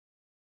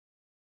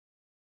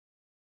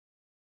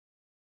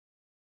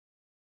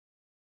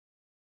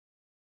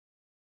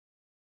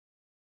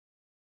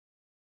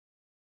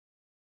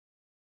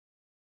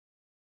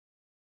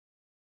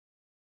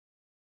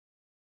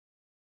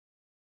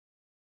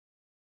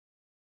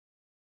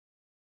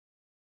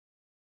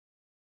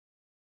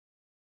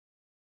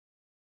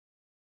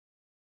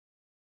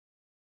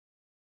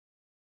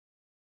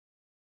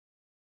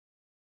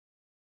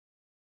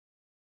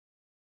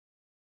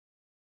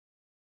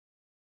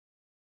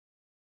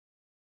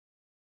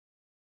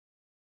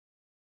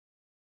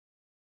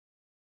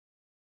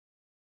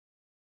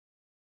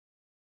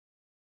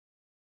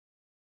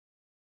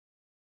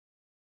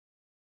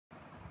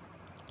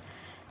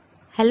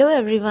Hello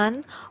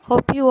everyone,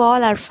 hope you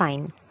all are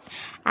fine.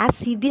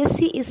 As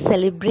CBSE is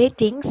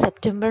celebrating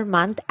September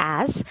month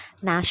as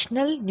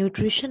National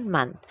Nutrition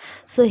Month.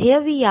 So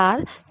here we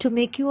are to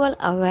make you all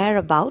aware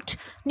about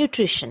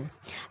nutrition.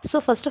 So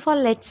first of all,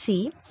 let's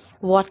see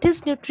what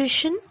is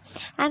nutrition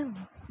and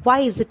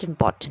why is it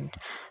important.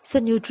 So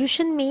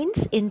nutrition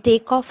means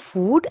intake of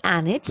food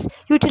and its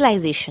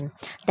utilization.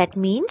 That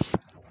means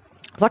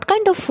what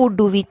kind of food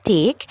do we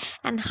take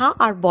and how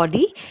our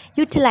body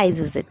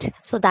utilizes it.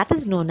 So that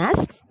is known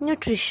as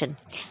nutrition.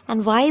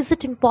 And why is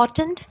it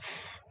important?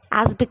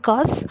 As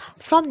because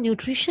from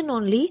nutrition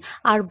only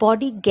our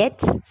body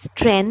gets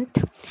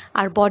strength,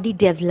 our body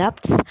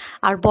develops,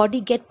 our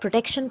body get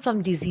protection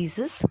from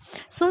diseases.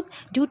 So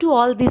due to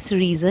all these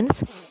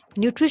reasons,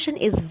 nutrition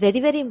is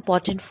very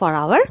important for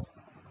our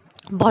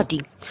body.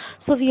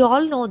 So we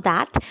all know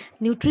that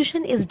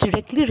nutrition is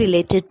directly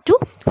related to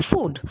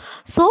food.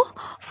 So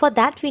for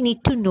that we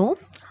need to know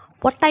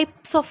what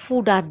types of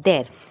food are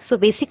there. So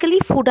basically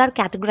food are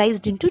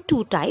categorized into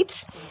two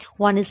types.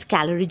 One is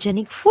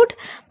calorigenic food,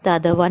 the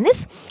other one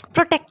is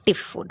protective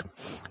food.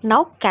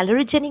 Now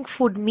calorigenic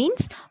food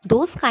means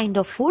those kind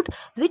of food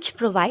which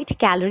provide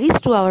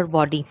calories to our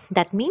body.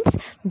 That means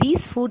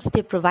these foods,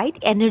 they provide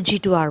energy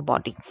to our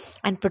body.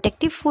 And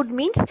protective food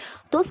means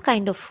those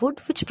kind of food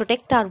which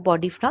protect our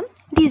body from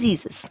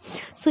diseases.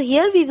 So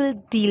here we will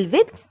deal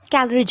with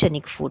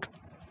calorigenic food.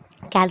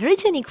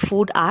 Calorigenic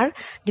food are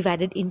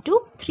divided into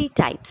three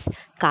types: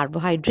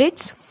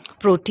 carbohydrates,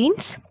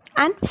 proteins,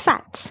 and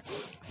fats.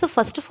 So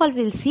first of all,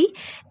 we'll see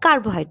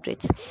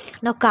carbohydrates.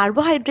 Now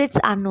carbohydrates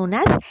are known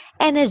as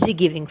energy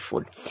giving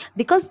food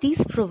because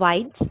these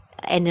provides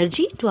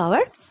energy to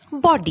our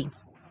body.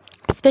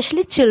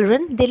 Especially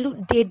children,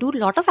 they do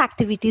lot of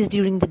activities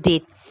during the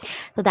day,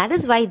 so that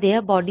is why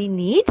their body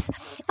needs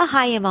a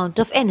high amount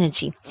of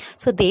energy,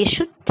 so they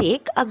should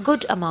take a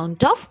good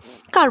amount of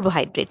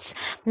carbohydrates.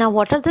 Now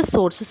what are the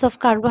sources of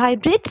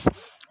carbohydrates?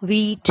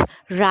 Wheat,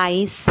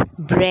 rice,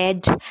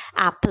 bread,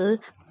 apple,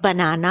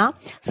 banana.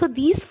 So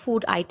these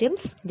food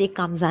items, they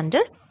comes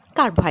under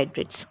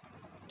carbohydrates.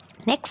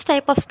 Next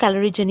type of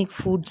calorigenic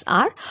foods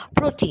are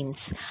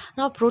proteins.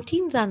 Now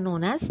proteins are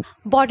known as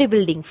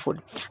bodybuilding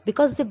food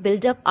because they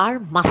build up our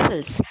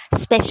muscles,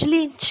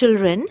 especially in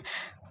children,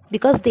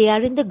 because they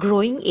are in the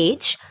growing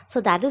age. So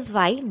that is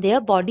why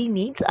their body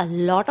needs a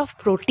lot of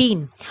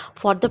protein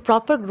for the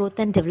proper growth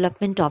and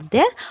development of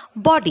their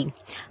body.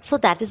 So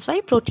that is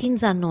why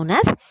proteins are known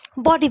as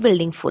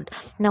bodybuilding food.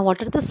 Now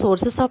what are the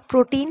sources of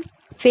protein?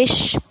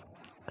 Fish,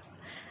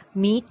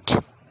 meat,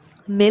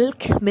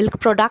 milk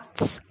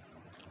products,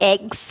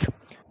 eggs,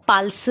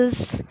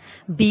 pulses,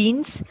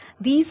 beans.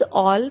 These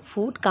all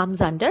food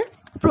comes under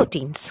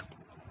proteins.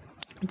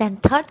 Then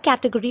third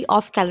category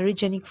of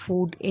calorigenic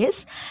food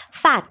is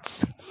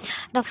fats.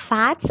 Now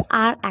fats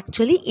are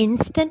actually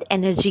instant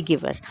energy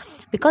giver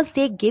because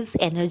they gives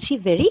energy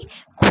very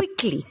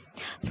quickly.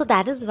 So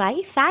that is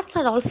why fats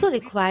are also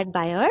required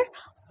by our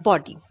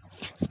body,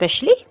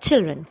 especially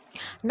children.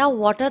 Now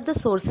what are the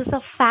sources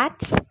of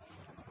fats?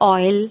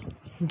 Oil,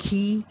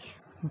 ghee,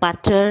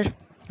 butter,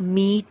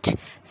 meat,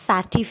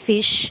 fatty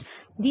fish.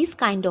 These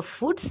kind of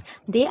foods,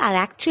 they are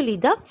actually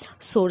the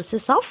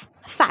sources of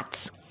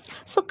fats.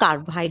 So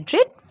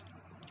carbohydrate,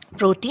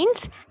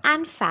 proteins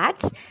and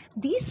fats,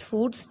 these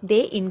foods,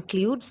 they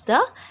includes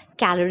the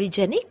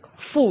calorigenic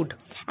food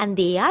and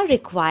they are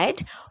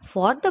required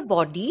for the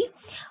body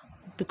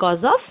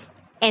because of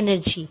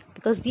energy,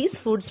 because these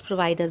foods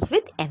provide us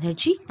with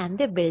energy and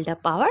they build up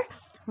our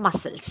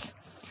muscles.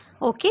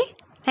 Okay,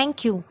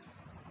 thank you.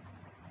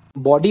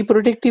 Body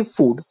protective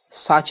food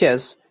such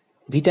as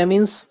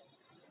vitamins,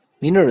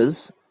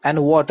 minerals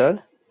and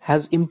water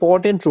has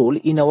important role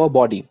in our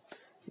body.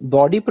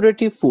 Body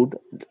protective food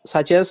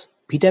such as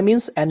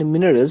vitamins and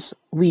minerals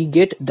we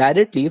get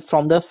directly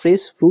from the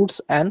fresh fruits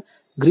and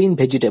green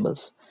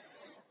vegetables.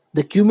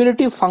 The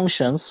cumulative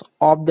functions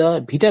of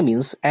the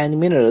vitamins and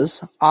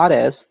minerals are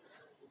as: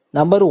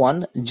 number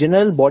 1,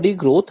 general body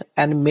growth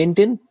and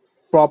maintain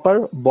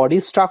proper body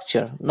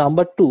structure.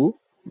 Number 2,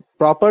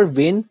 proper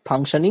vein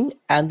functioning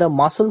and the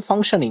muscle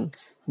functioning.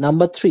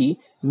 Number 3,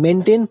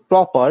 maintain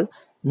proper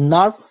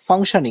nerve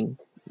functioning.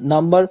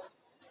 Number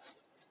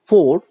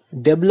 4,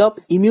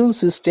 develop immune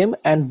system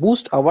and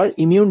boost our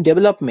immune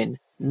development.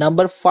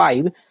 Number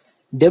 5,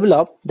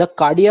 develop the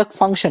cardiac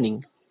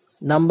functioning.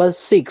 Number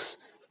 6,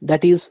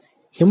 that is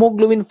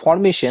hemoglobin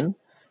formation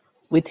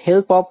with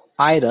help of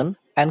iron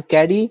and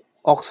carry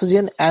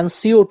oxygen and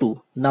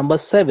CO2. Number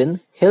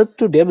 7, help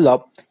to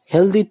develop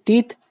healthy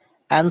teeth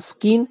and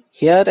skin,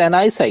 hair and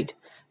eyesight.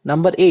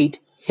 Number 8,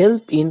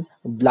 help in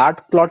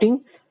blood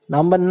clotting.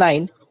 Number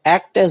 9,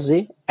 act as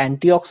a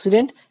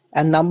antioxidant.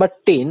 And number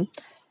 10,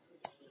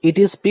 it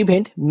is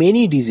prevent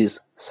many diseases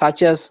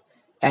such as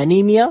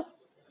anemia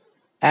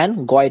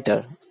and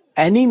goiter.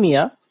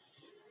 Anemia,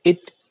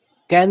 it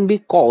can be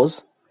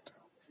caused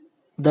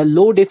the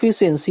low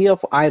deficiency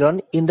of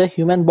iron in the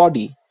human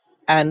body,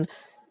 and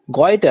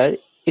goiter,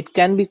 it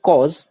can be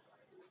caused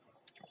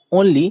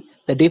only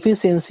the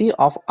deficiency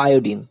of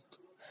iodine.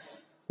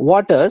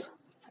 Water,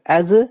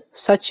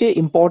 such a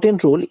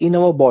important role in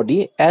our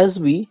body, as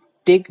we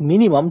take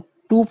minimum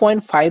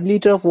 2.5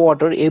 liter of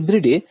water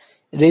every day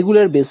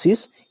regular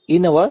basis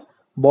in our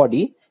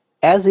body,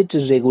 as it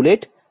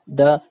regulate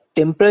the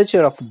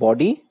temperature of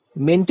body,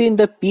 maintain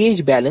the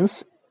pH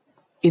balance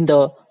in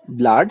the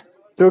blood,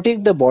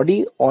 protect the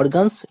body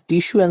organs,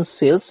 tissue and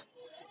cells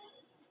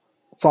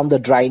from the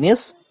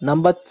dryness.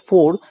 Number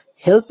 4,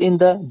 help in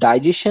the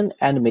digestion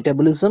and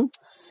metabolism.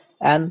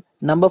 And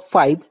number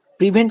 5,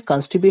 prevent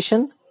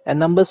constipation. And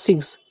number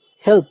 6,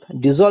 help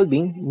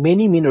dissolving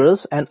many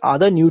minerals and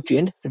other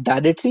nutrients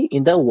directly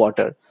in the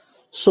water.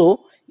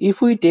 So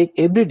if we take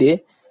every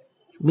day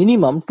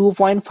minimum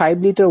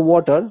 2.5 liter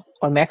water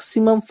or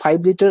maximum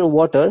 5 liter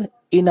water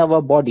in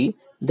our body,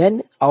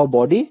 then our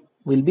body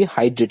will be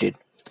hydrated.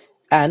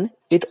 And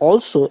it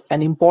also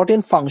an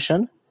important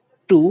function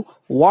to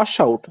wash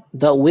out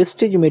the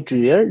wastage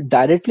material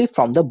directly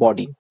from the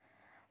body.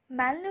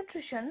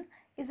 Malnutrition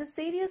is a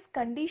serious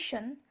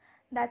condition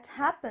that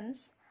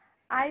happens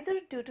either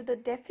due to the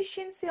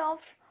deficiency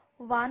of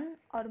one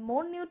or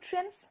more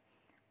nutrients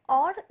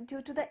or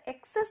due to the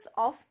excess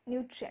of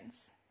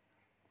nutrients.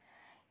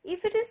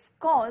 If it is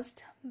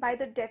caused by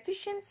the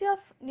deficiency of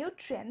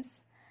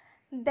nutrients,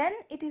 then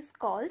it is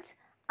called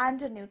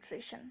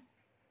undernutrition.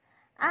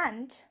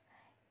 And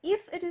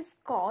if it is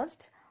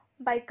caused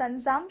by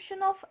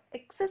consumption of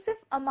excessive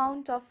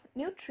amount of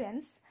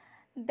nutrients,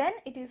 then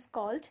it is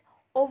called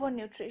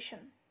overnutrition.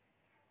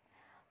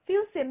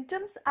 Few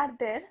symptoms are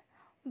there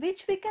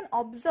which we can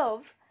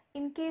observe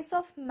in case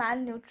of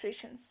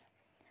malnutrition.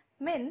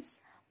 Means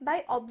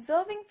by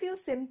observing few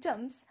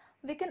symptoms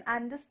we can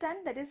understand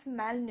that is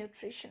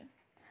malnutrition,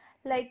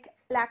 like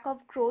lack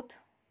of growth,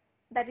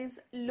 that is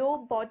low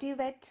body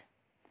weight,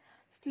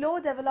 slow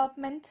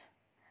development,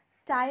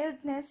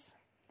 tiredness,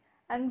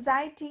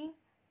 anxiety,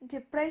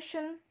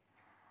 depression.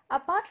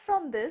 Apart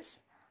from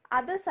this,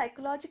 other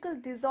psychological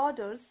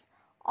disorders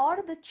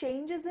or the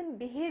changes in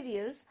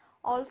behaviors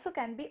also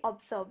can be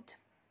observed.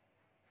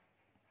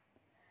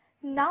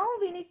 Now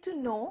we need to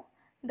know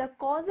the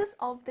causes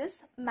of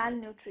this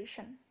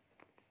malnutrition.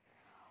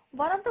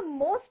 One of the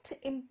most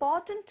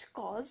important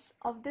cause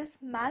of this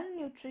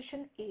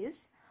malnutrition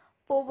is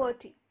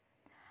poverty.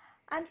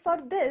 And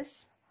for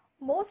this,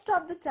 most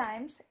of the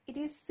times it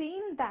is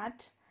seen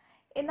that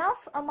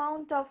enough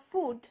amount of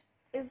food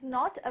is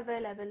not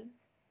available.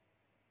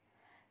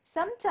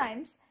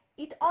 Sometimes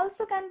it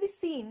also can be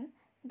seen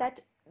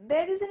that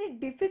there is any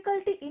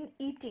difficulty in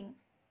eating.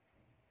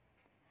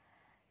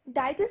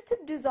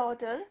 Digestive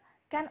disorder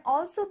can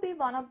also be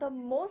one of the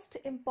most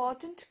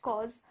important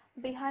cause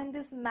behind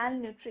this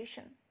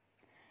malnutrition.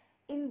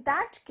 In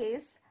that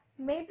case,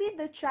 maybe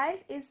the child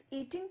is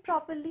eating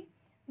properly,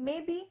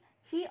 maybe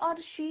he or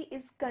she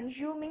is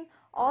consuming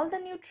all the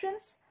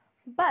nutrients,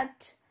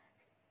 but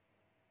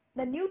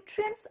the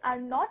nutrients are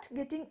not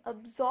getting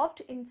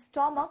absorbed in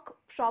stomach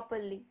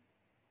properly.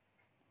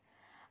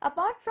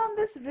 Apart from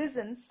these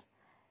reasons,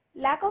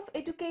 lack of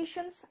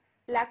education,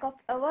 lack of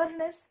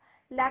awareness,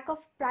 lack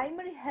of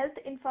primary health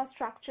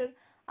infrastructure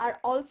are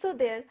also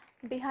there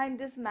behind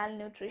this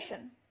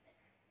malnutrition.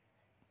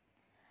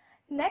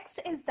 Next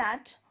is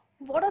that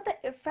what are the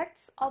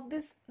effects of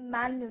this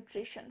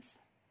malnutrition?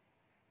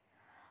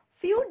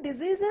 Few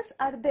diseases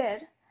are there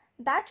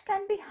that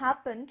can be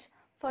happened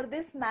for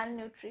this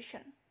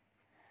malnutrition,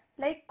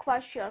 like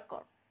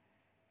kwashiorkor.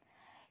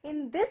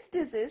 In this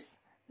disease,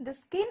 the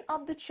skin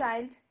of the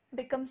child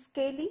becomes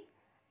scaly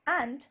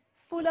and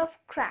full of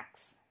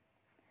cracks.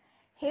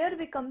 Hair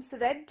becomes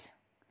red.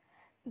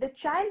 The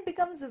child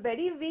becomes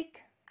very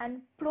weak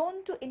and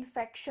prone to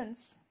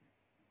infections.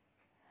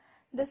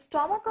 The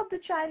stomach of the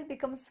child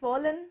becomes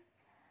swollen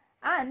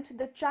and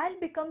the child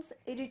becomes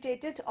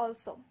irritated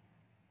also.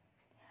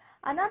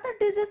 Another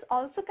disease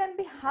also can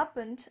be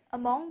happened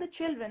among the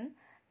children,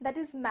 that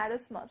is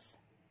marasmus.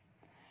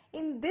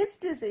 In this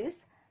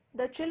disease,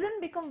 the children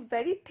become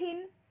very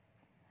thin.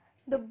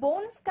 The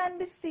bones can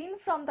be seen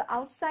from the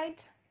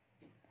outside.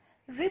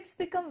 Ribs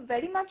become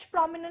very much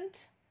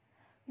prominent.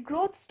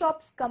 Growth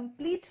stops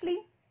completely.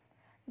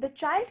 The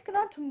child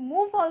cannot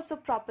move also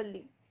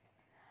properly.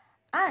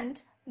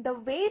 And the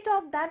weight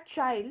of that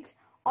child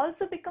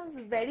also becomes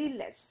very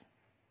less.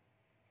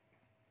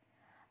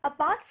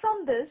 Apart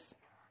from this,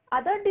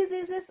 other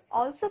diseases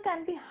also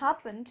can be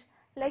happened,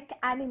 like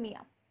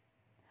anemia.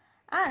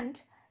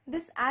 And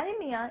this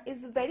anemia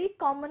is very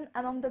common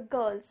among the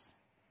girls.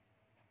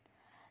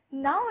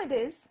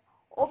 Nowadays,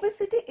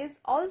 obesity is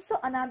also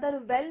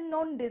another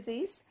well-known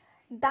disease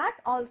that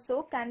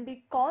also can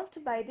be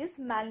caused by this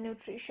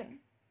malnutrition.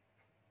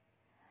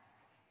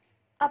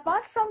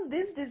 Apart from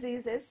these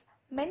diseases,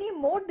 many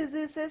more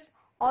diseases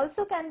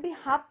also can be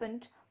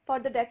happened for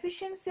the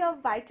deficiency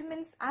of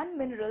vitamins and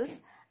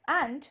minerals,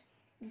 and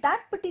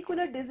that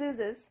particular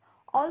diseases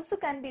also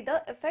can be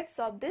the effects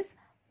of this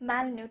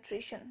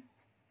malnutrition.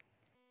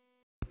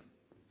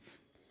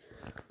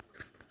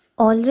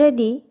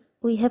 Already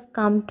we have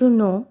come to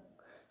know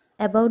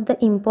about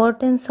the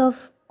importance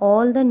of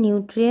all the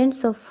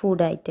nutrients of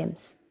food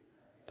items.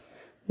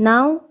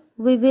 Now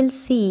we will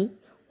see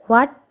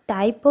what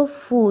type of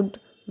food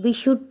we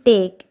should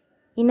take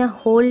in a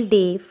whole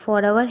day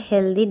for our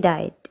healthy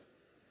diet.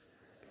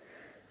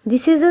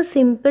 This is a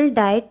simple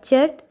diet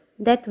chart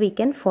that we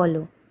can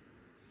follow.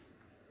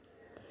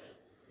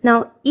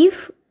 Now,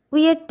 if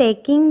we are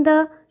taking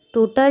the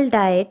total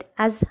diet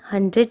as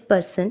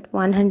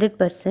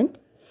 100%,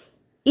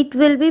 it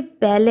will be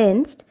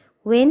balanced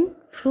when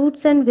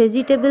fruits and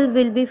vegetables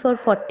will be for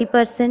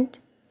 40%,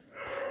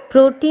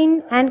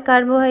 protein and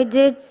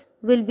carbohydrates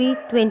will be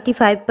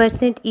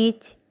 25%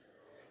 each,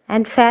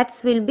 and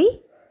fats will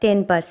be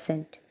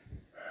 10%.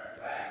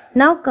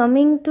 Now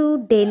coming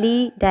to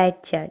daily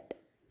diet chart.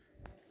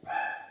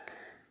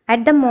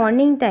 At the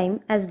morning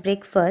time as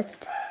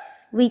breakfast,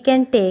 we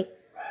can take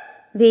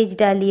veg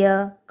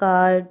dalia,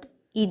 curd,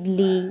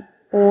 idli,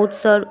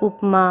 oats or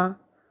upma,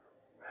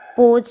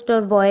 poached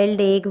or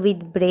boiled egg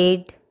with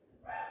bread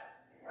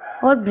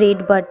or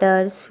bread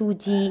butter,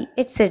 suji,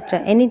 etc.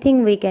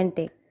 Anything we can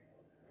take.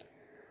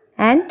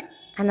 And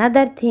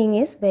another thing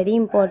is very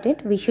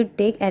important, we should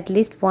take at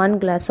least 1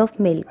 glass of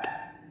milk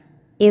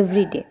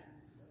every day.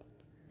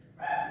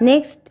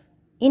 Next,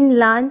 in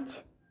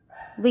lunch,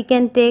 we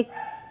can take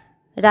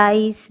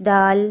rice,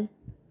 dal,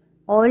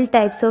 all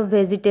types of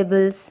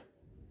vegetables,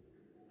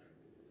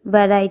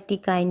 variety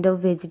kind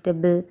of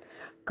vegetable,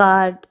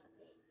 curd.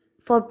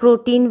 For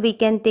protein, we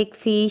can take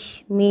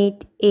fish,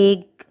 meat,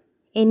 egg,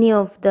 any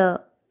of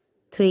the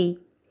three.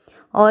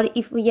 Or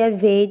if we are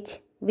veg,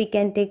 we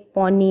can take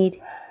paneer,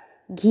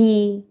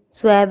 ghee,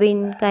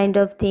 soybean kind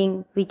of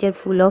thing which are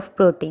full of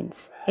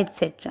proteins,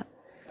 etc.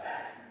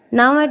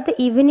 Now at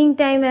the evening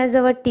time as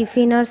our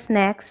tiffin or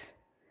snacks,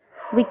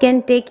 we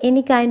can take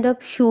any kind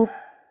of soup.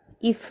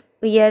 If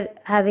we are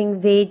having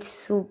veg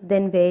soup,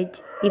 then veg.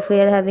 If we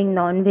are having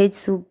non-veg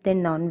soup,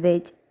 then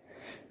non-veg.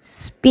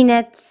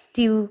 Spinach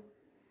stew,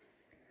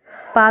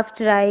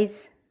 puffed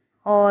rice,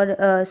 or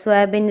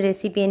soybean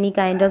recipe, any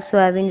kind of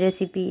soybean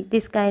recipe.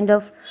 This kind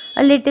of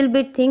a little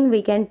bit thing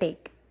we can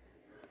take.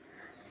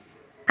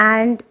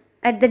 And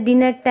at the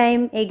dinner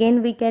time,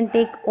 again we can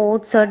take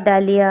oats or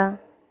dalia.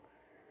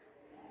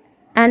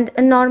 And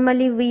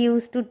normally we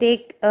used to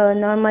take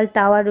normal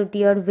tawa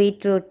roti or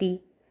wheat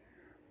roti,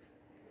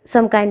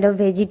 some kind of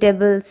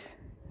vegetables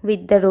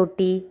with the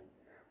roti,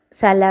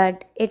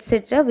 salad,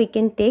 etc. we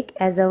can take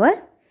as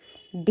our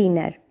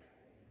dinner.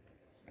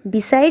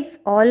 Besides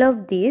all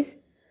of this,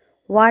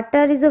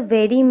 water is a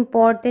very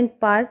important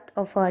part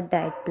of our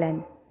diet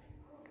plan.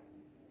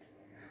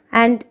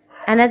 And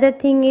another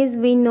thing is,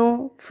 we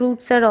know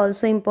fruits are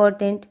also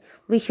important.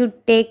 We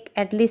should take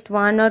at least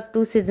 1 or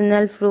 2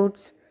 seasonal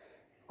fruits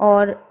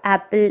or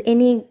apple,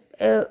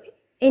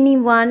 any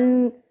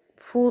one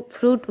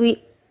fruit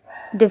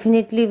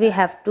we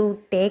have to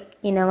take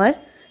in our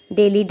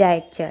daily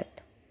diet chart.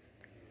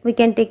 We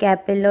can take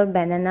apple or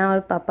banana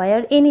or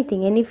papaya or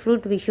anything, any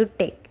fruit we should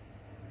take.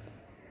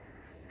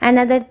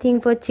 Another thing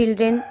for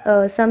children,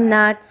 some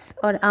nuts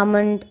or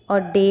almond or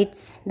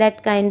dates,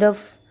 that kind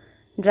of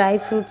dry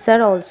fruits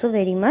are also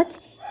very much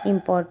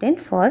important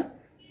for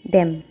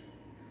them.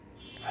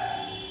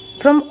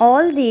 From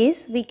all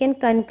this, we can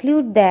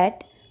conclude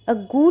that a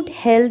good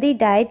healthy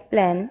diet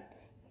plan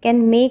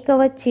can make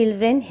our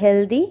children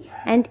healthy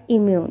and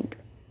immune.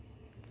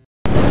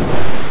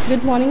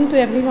 Good morning to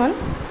everyone.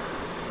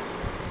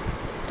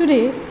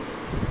 Today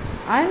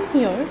I am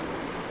here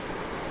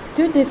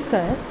to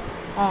discuss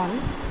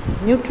on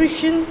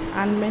nutrition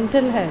and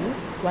mental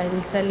health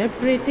while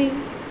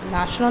celebrating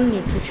National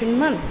Nutrition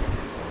Month.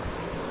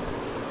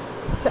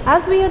 So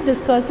as we are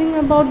discussing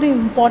about the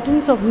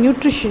importance of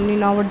nutrition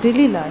in our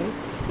daily life,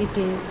 it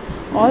is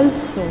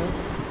also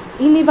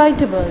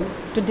inevitable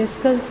to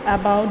discuss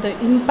about the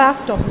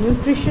impact of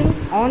nutrition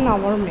on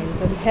our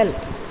mental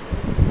health.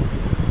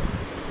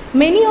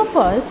 Many of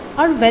us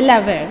are well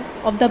aware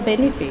of the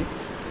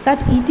benefits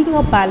that eating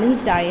a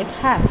balanced diet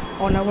has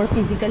on our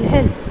physical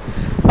health.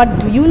 But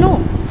do you know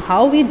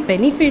how it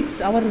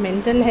benefits our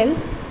mental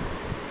health?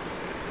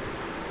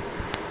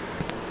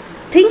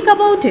 Think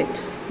about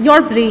it.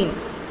 Your brain,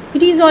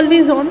 it is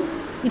always on.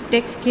 It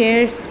takes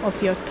care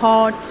of your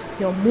thoughts,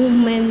 your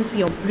movements,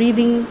 your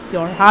breathing,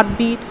 your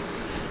heartbeat.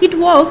 It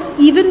works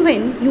even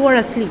when you are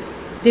asleep.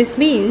 This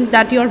means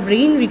that your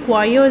brain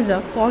requires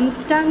a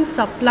constant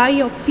supply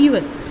of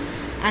fuel,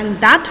 and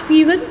that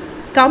fuel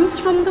comes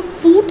from the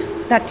food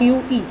that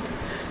you eat.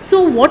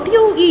 So what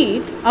you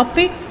eat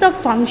affects the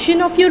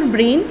function of your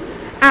brain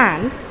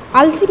and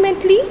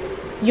ultimately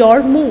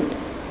your mood.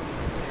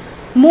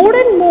 More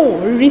and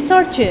more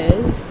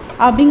researches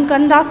are being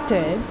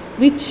conducted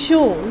which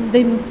shows the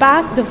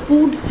impact the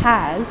food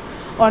has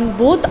on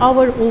both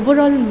our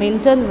overall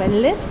mental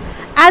wellness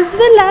as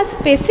well as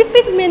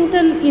specific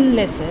mental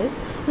illnesses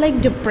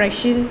like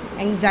depression,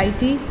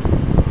 anxiety.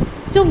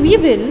 So we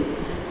will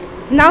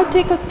now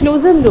take a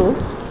closer look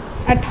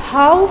at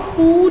how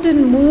food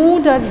and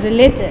mood are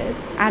related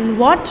and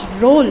what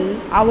role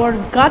our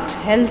gut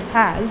health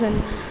has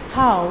and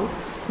how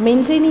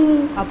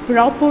maintaining a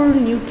proper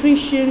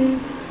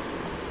nutrition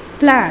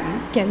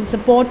plan can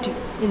support you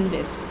in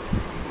this.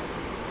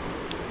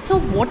 So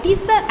what is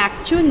the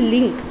actual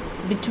link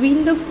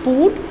between the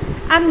food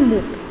and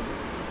mood.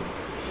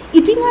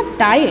 Eating a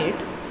diet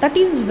that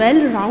is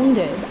well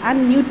rounded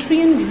and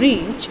nutrient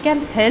rich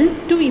can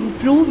help to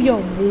improve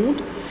your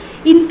mood,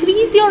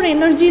 increase your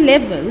energy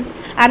levels,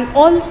 and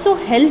also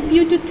help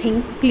you to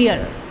think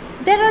clearer.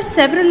 There are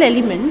several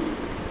elements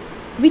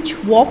which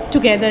work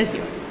together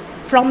here,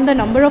 from the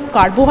number of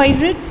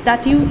carbohydrates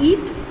that you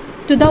eat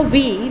to the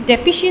way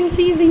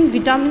deficiencies in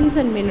vitamins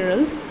and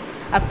minerals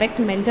affect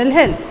mental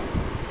health.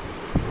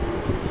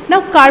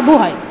 Now,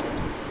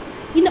 carbohydrates.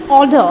 In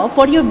order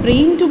for your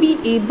brain to be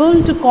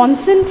able to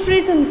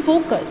concentrate and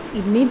focus,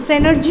 it needs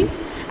energy,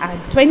 and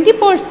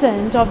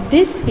 20% of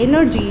this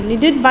energy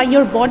needed by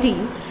your body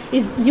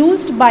is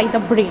used by the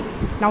brain.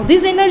 Now,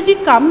 this energy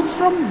comes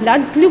from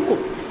blood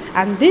glucose,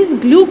 and this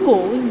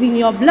glucose in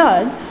your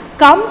blood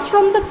comes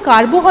from the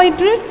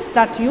carbohydrates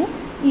that you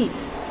eat.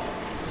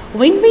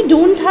 When we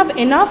don't have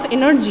enough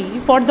energy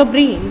for the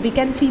brain, we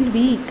can feel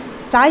weak,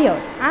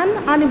 tired, and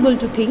unable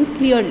to think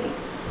clearly.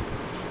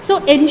 So,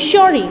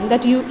 ensuring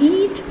that you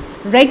eat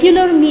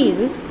regular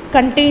meals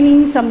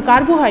containing some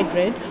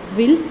carbohydrate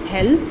will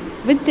help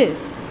with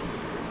this.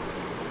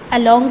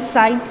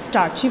 Alongside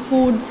starchy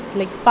foods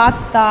like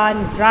pasta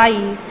and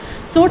rice,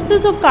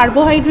 sources of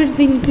carbohydrates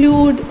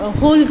include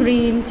whole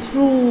grains,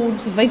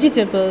 fruits,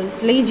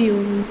 vegetables,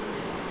 legumes,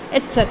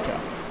 etc.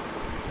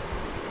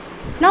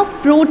 Now,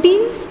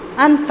 proteins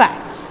and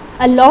fats.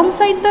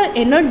 Alongside the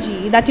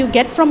energy that you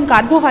get from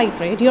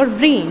carbohydrate, your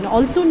brain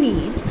also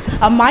needs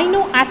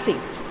amino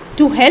acids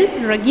to help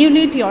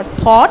regulate your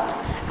thought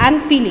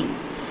and feeling.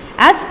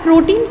 As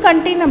protein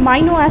contain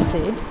amino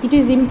acid, it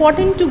is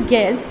important to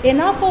get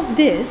enough of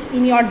this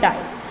in your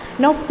diet.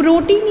 Now,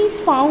 protein is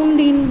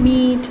found in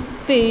meat,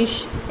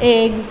 fish,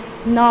 eggs,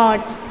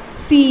 nuts,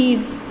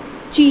 seeds,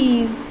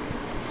 cheese,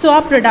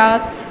 soy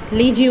products,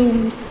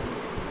 legumes.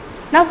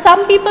 Now,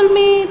 some people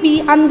may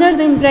be under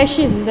the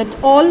impression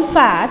that all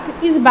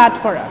fat is bad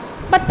for us,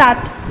 but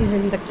that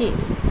isn't the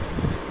case.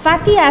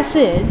 Fatty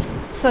acids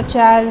such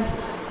as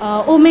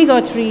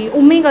omega-3,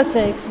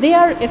 omega-6, they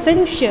are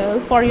essential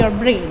for your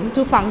brain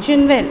to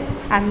function well,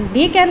 and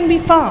they can be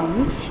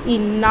found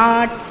in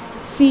nuts,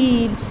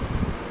 seeds,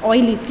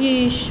 oily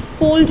fish,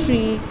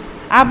 poultry,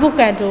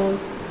 avocados,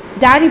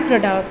 dairy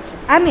products,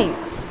 and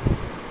eggs.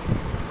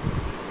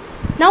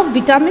 Now,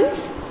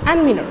 vitamins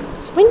and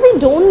minerals. When we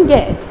don't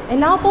get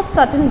enough of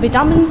certain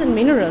vitamins and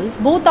minerals,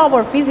 both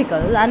our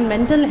physical and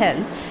mental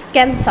health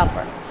can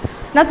suffer.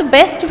 Now, the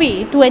best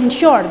way to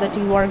ensure that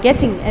you are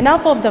getting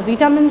enough of the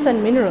vitamins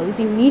and minerals,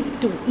 you need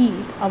to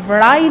eat a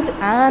varied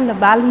and a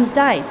balanced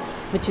diet,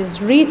 which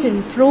is rich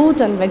in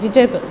fruit and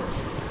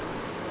vegetables.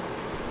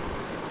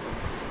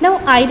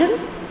 Now,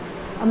 iron.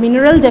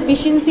 Mineral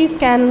deficiencies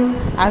can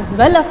as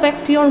well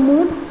affect your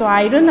mood. So,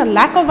 a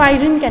lack of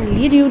iron can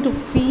lead you to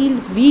feel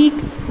weak,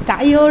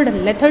 tired,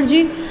 and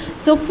lethargic.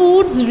 So,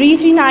 foods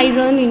rich in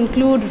iron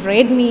include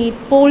red meat,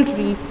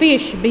 poultry,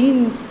 fish,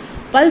 beans,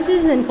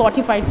 pulses, and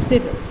fortified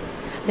cereals.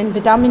 Then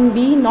vitamin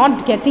B,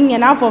 not getting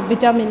enough of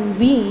vitamin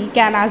B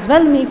can as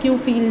well make you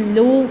feel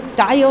low,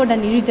 tired,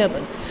 and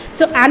irritable.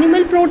 So,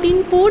 animal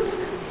protein foods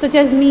such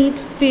as meat,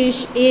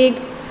 fish,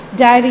 egg,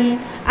 dairy,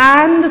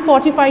 and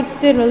fortified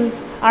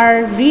cereals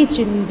are rich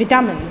in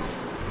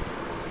vitamins.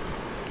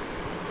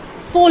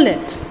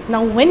 Folate.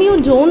 Now, when you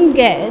don't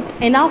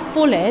get enough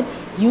folate,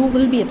 you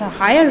will be at a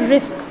higher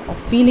risk of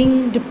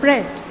feeling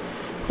depressed.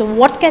 So,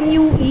 what can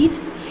you eat?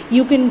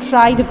 You can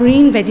try the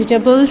green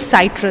vegetables,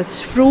 citrus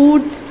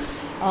fruits,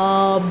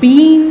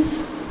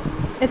 beans,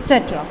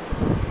 etc.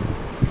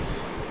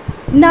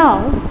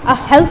 Now, a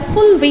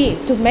helpful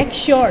way to make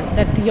sure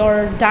that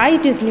your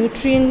diet is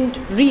nutrient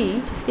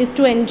rich is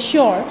to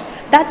ensure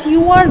that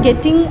you are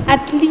getting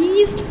at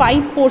least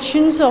 5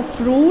 portions of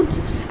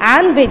fruits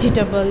and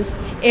vegetables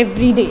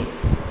every day.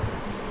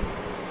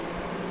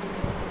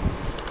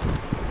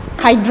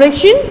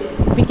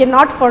 Hydration, we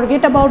cannot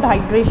forget about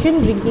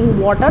hydration, drinking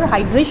water.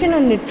 Hydration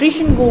and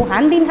nutrition go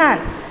hand in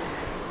hand.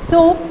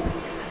 So,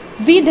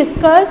 we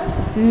discussed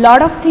a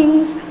lot of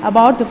things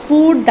about the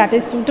food that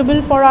is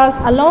suitable for us.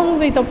 Along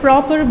with a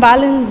proper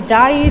balanced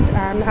diet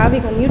and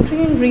having a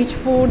nutrient rich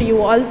food,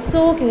 you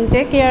also can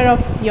take care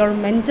of your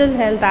mental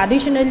health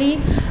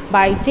additionally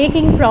by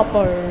taking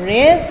proper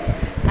rest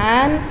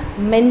and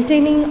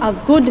maintaining a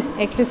good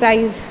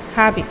exercise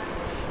habit,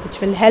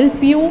 which will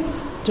help you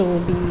to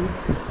be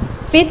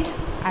fit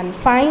and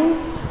fine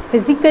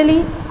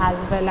physically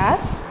as well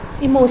as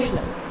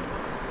emotionally.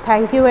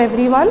 Thank you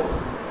everyone.